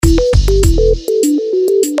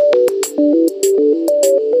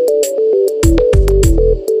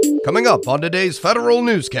up on today's Federal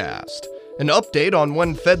Newscast. An update on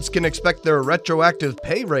when feds can expect their retroactive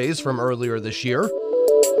pay raise from earlier this year.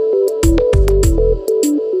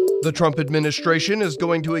 The Trump administration is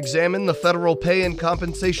going to examine the federal pay and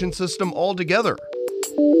compensation system altogether.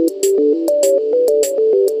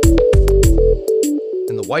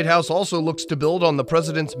 And the White House also looks to build on the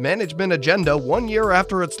president's management agenda 1 year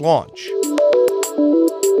after its launch.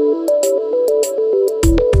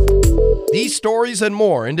 These stories and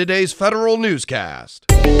more in today's Federal Newscast.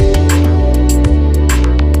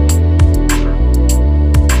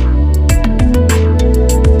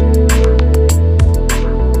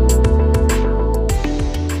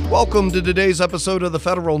 Welcome to today's episode of the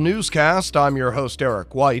Federal Newscast. I'm your host,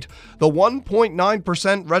 Eric White. The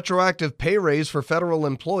 1.9% retroactive pay raise for federal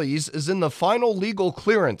employees is in the final legal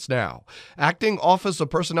clearance now. Acting Office of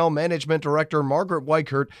Personnel Management Director Margaret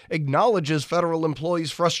Weichert acknowledges federal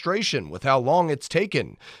employees' frustration with how long it's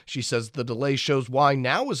taken. She says the delay shows why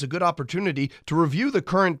now is a good opportunity to review the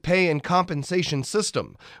current pay and compensation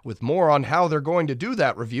system. With more on how they're going to do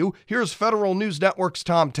that review, here's Federal News Network's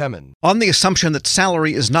Tom Temin. On the assumption that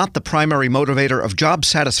salary is not the primary motivator of job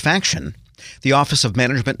satisfaction, the Office of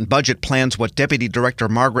Management and Budget plans what Deputy Director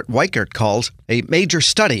Margaret Weichert calls a major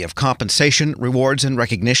study of compensation, rewards, and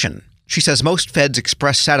recognition. She says most feds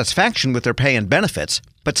express satisfaction with their pay and benefits,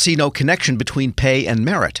 but see no connection between pay and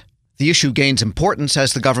merit. The issue gains importance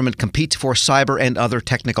as the government competes for cyber and other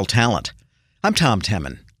technical talent. I'm Tom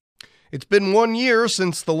Temin. It's been 1 year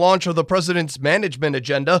since the launch of the president's management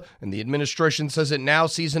agenda, and the administration says it now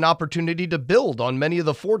sees an opportunity to build on many of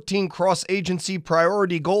the 14 cross-agency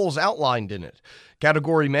priority goals outlined in it.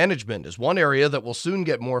 Category management is one area that will soon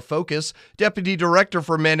get more focus. Deputy Director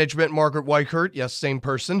for Management Margaret Weichert, yes, same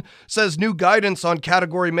person, says new guidance on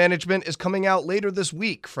category management is coming out later this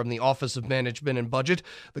week from the Office of Management and Budget.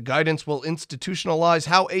 The guidance will institutionalize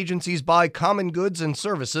how agencies buy common goods and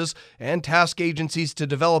services and task agencies to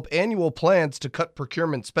develop annual plans to cut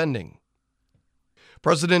procurement spending.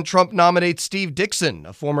 President Trump nominates Steve Dickson,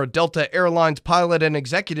 a former Delta Airlines pilot and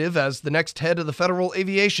executive, as the next head of the Federal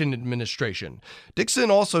Aviation Administration. Dickson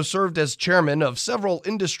also served as chairman of several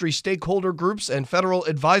industry stakeholder groups and federal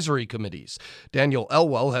advisory committees. Daniel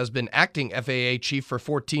Elwell has been acting FAA chief for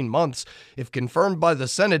 14 months. If confirmed by the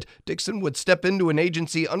Senate, Dickson would step into an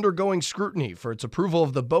agency undergoing scrutiny for its approval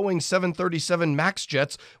of the Boeing 737 MAX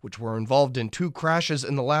jets, which were involved in 2 crashes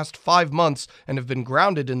in the last 5 months and have been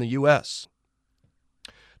grounded in the U.S.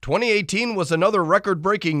 2018 was another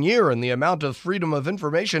record-breaking year in the amount of Freedom of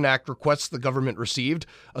Information Act requests the government received.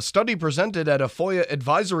 A study presented at a FOIA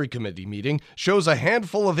advisory committee meeting shows a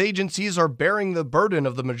handful of agencies are bearing the burden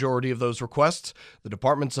of the majority of those requests. The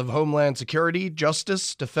Departments of Homeland Security,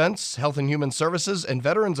 Justice, Defense, Health and Human Services, and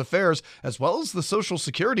Veterans Affairs, as well as the Social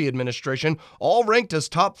Security Administration, all ranked as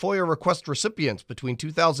top FOIA request recipients between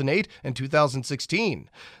 2008 and 2016.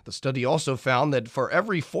 The study also found that for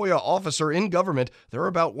every FOIA officer in government, there are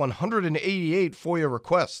about 188 FOIA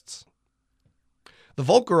requests. The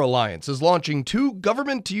Volcker Alliance is launching 2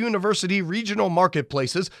 government-to-university regional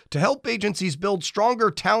marketplaces to help agencies build stronger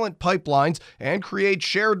talent pipelines and create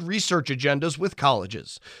shared research agendas with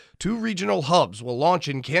colleges. 2 regional hubs will launch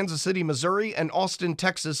in Kansas City, Missouri and Austin,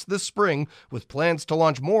 Texas this spring, with plans to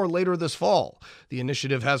launch more later this fall. The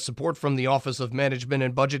initiative has support from the Office of Management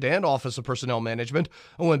and Budget and Office of Personnel Management.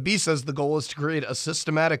 OMB says the goal is to create a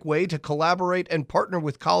systematic way to collaborate and partner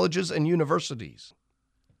with colleges and universities.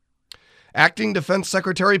 Acting Defense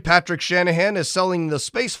Secretary Patrick Shanahan is selling the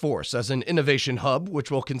Space Force as an innovation hub, which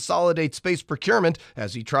will consolidate space procurement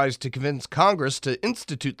as he tries to convince Congress to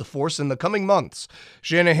institute the force in the coming months.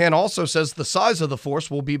 Shanahan also says the size of the force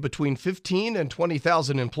will be between 15 and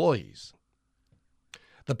 20,000 employees.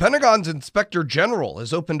 The Pentagon's Inspector General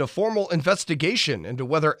has opened a formal investigation into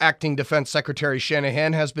whether Acting Defense Secretary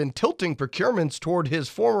Shanahan has been tilting procurements toward his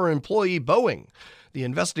former employee Boeing. The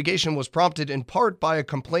investigation was prompted in part by a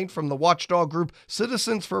complaint from the watchdog group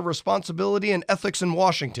Citizens for Responsibility and Ethics in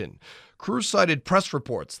Washington. Crews cited press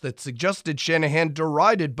reports that suggested Shanahan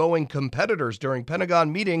derided Boeing competitors during Pentagon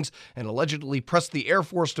meetings and allegedly pressed the Air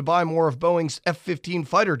Force to buy more of Boeing's F-15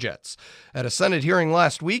 fighter jets. At a Senate hearing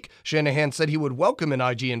last week, Shanahan said he would welcome an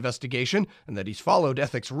IG investigation and that he's followed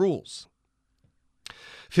ethics rules.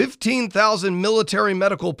 15,000 military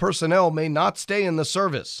medical personnel may not stay in the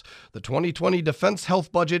service. The 2020 Defense Health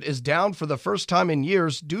Budget is down for the first time in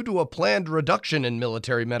years due to a planned reduction in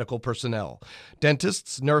military medical personnel.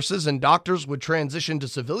 Dentists, nurses, and doctors would transition to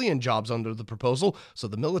civilian jobs under the proposal, so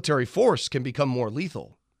the military force can become more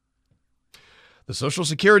lethal. The Social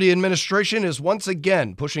Security Administration is once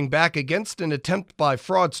again pushing back against an attempt by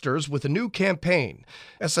fraudsters with a new campaign.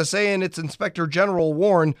 SSA and its Inspector General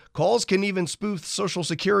warn calls can even spoof Social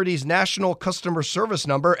Security's National Customer Service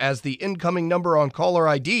Number as the incoming number on caller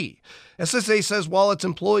ID. SSA says while its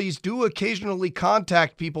employees do occasionally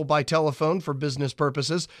contact people by telephone for business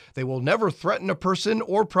purposes, they will never threaten a person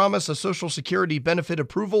or promise a Social Security benefit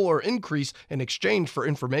approval or increase in exchange for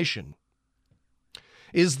information.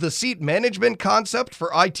 Is the seat management concept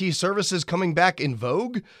for IT services coming back in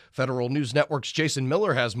vogue? Federal News Network's Jason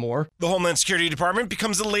Miller has more. The Homeland Security Department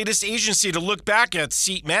becomes the latest agency to look back at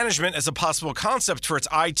seat management as a possible concept for its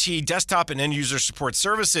IT, desktop, and end-user support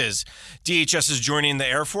services. DHS is joining the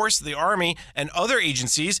Air Force, the Army, and other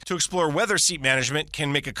agencies to explore whether seat management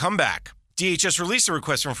can make a comeback. DHS released a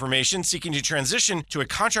request for information seeking to transition to a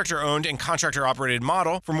contractor-owned and contractor-operated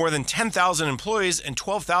model for more than 10,000 employees and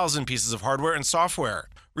 12,000 pieces of hardware and software.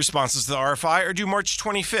 Responses to the RFI are due March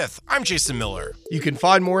 25th. I'm Jason Miller. You can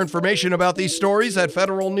find more information about these stories at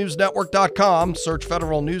federalnewsnetwork.com. Search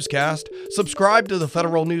Federal Newscast. Subscribe to the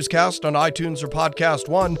Federal Newscast on iTunes or Podcast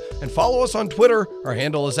One, and follow us on Twitter. Our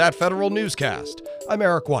handle is @Federal Newscast. I'm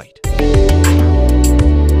Eric White.